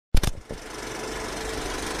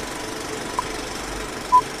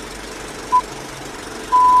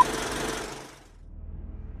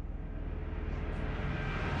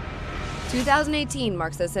2018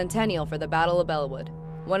 marks the centennial for the Battle of Belleau Wood,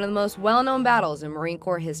 one of the most well-known battles in Marine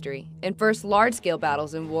Corps history, and first large-scale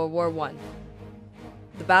battles in World War I.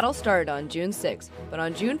 The battle started on June 6, but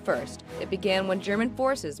on June 1st, it began when German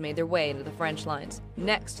forces made their way into the French lines,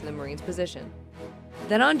 next to the Marines' position.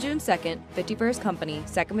 Then on June 2nd, 51st Company,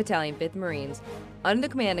 2nd Battalion, 5th Marines, under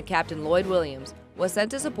the command of Captain Lloyd Williams, was sent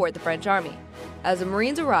to support the French army. As the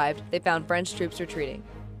Marines arrived, they found French troops retreating.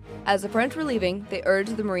 As the French were leaving, they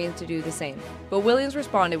urged the Marines to do the same, but Williams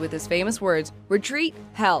responded with his famous words, "Retreat?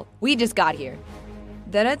 Hell, we just got here."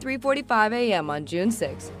 Then at 3:45 a.m. on June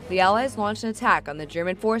 6, the Allies launched an attack on the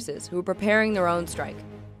German forces who were preparing their own strike.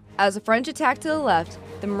 As the French attacked to the left,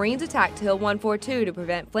 the Marines attacked Hill 142 to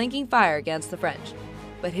prevent flanking fire against the French.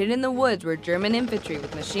 But hidden in the woods were German infantry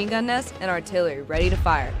with machine gun nests and artillery ready to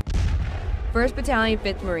fire. 1st Battalion,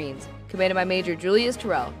 5th Marines, commanded by Major Julius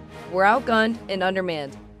Terrell, were outgunned and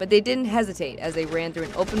undermanned, but they didn't hesitate as they ran through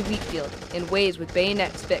an open wheat field in waves with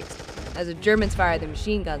bayonets fixed, as the Germans fired their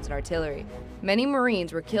machine guns and artillery. Many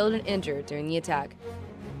Marines were killed and injured during the attack.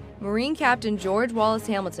 Marine Captain George Wallace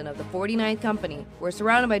Hamilton of the 49th Company were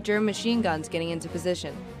surrounded by German machine guns getting into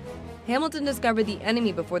position. Hamilton discovered the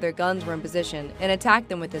enemy before their guns were in position and attacked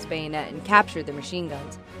them with his bayonet and captured their machine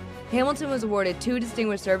guns. Hamilton was awarded 2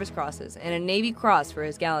 Distinguished Service Crosses and a Navy Cross for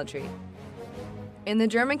his gallantry. In the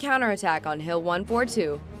German counterattack on Hill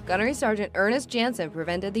 142, Gunnery Sergeant Ernest Jansen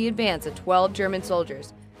prevented the advance of 12 German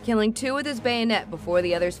soldiers, killing 2 with his bayonet before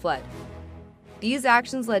the others fled. These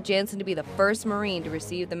actions led Jansen to be the first Marine to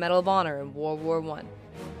receive the Medal of Honor in World War I.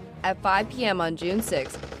 At 5 p.m. on June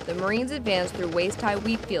 6, the Marines advanced through waist-high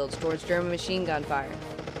wheat fields towards German machine gun fire.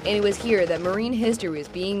 And it was here that Marine history was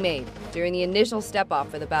being made during the initial step-off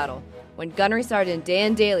for the battle, when Gunnery Sergeant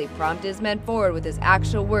Dan Daly prompted his men forward with his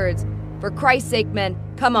actual words, "For Christ's sake, men,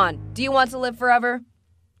 come on, do you want to live forever?"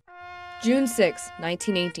 June 6,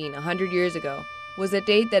 1918, 100 years ago, was a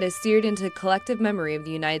date that is seared into the collective memory of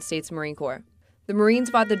the United States Marine Corps. The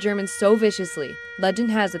Marines fought the Germans so viciously,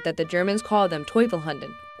 legend has it that the Germans called them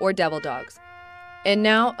Teufelhunden, or devil dogs. And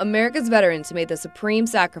now, America's veterans who made the supreme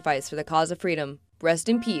sacrifice for the cause of freedom, rest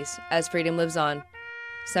in peace as freedom lives on.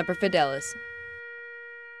 Semper Fidelis.